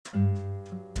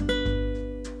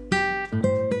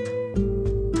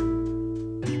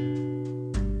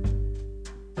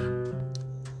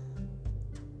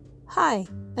Hi,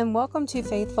 and welcome to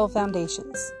Faithful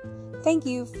Foundations. Thank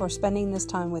you for spending this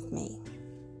time with me.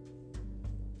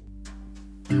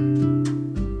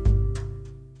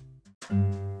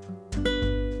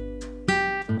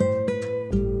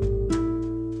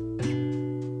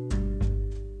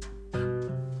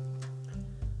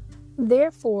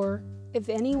 Therefore, if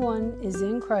anyone is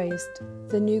in Christ,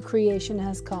 the new creation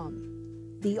has come.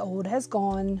 The old has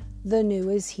gone, the new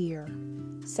is here.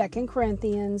 2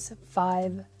 Corinthians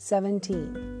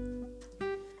 5:17.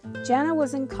 Jana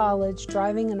was in college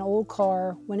driving an old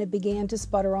car when it began to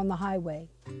sputter on the highway.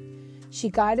 She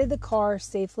guided the car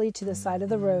safely to the side of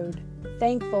the road,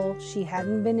 thankful she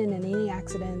hadn't been in any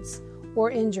accidents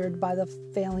or injured by the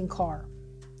failing car.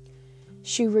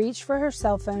 She reached for her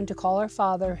cell phone to call her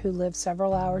father, who lived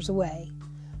several hours away,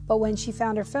 but when she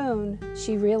found her phone,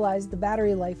 she realized the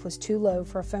battery life was too low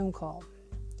for a phone call.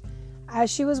 As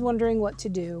she was wondering what to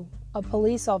do, a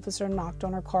police officer knocked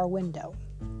on her car window.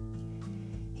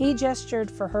 He gestured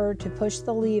for her to push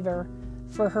the lever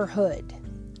for her hood.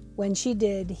 When she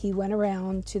did, he went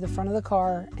around to the front of the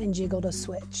car and jiggled a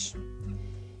switch.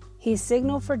 He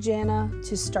signaled for Jana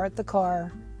to start the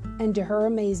car, and to her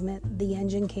amazement, the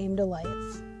engine came to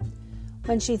life.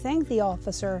 When she thanked the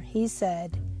officer, he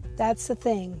said, "That's the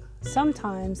thing.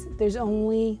 Sometimes there's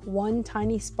only one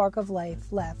tiny spark of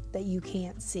life left that you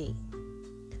can't see."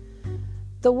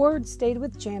 The word stayed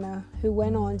with Jana, who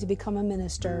went on to become a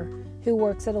minister who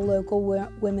works at a local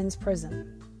women's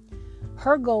prison.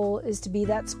 Her goal is to be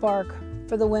that spark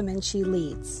for the women she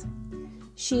leads.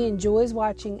 She enjoys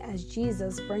watching as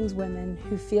Jesus brings women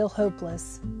who feel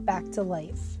hopeless back to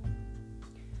life.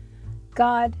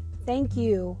 God, thank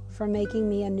you for making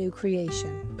me a new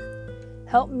creation.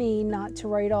 Help me not to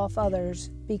write off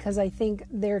others because I think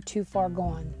they're too far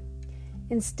gone.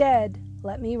 Instead,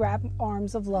 let me wrap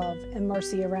arms of love and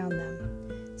mercy around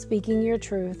them, speaking your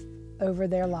truth over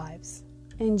their lives.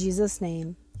 In Jesus'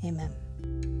 name, amen.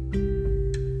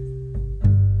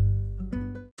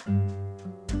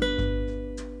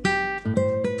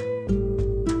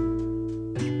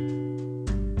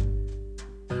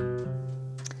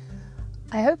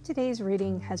 I hope today's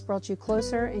reading has brought you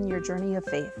closer in your journey of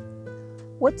faith.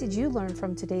 What did you learn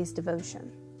from today's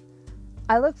devotion?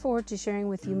 I look forward to sharing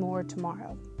with you more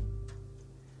tomorrow.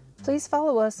 Please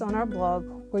follow us on our blog,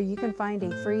 where you can find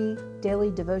a free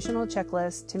daily devotional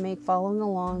checklist to make following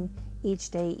along each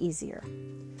day easier.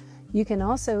 You can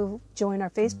also join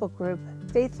our Facebook group,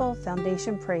 Faithful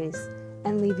Foundation Praise,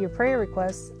 and leave your prayer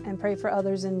requests and pray for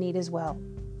others in need as well.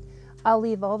 I'll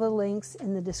leave all the links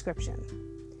in the description.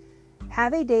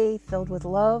 Have a day filled with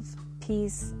love,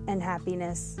 peace, and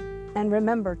happiness, and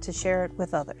remember to share it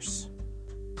with others.